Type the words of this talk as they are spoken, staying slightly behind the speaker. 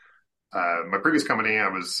My previous company, I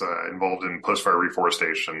was involved in post-fire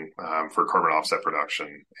reforestation for carbon offset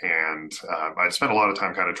production, and I'd spent a lot of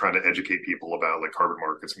time kind of trying to educate people about like carbon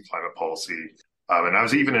markets and climate policy. And I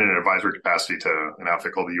was even in an advisory capacity to an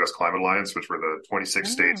outfit called the U.S. Climate Alliance, which were the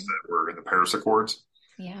 26 states Oh, that were in the Paris Accords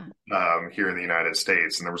yeah. here in the United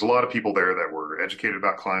States. And there was a lot of people there that were educated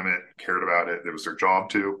about climate, cared about it. It was their job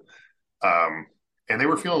to. Um, and they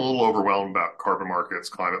were feeling a little overwhelmed about carbon markets,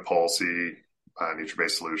 climate policy,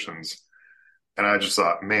 nature-based solutions. And I just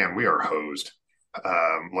thought, man, we are hosed.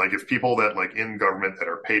 Like if people that like in government that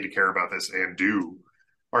are paid to care about this and do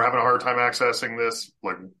are having a hard time accessing this,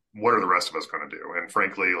 like what are the rest of us going to do? And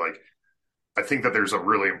frankly, like I think that there's a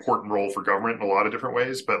really important role for government in a lot of different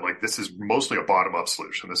ways, but like this is mostly a bottom-up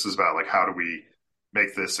solution. This is about like how do we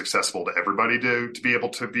make this accessible to everybody to be able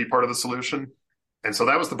to be part of the solution. And so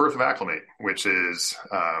that was the birth of Acclimate, which is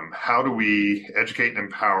how do we educate and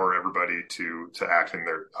empower everybody to act in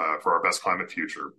their for our best climate future.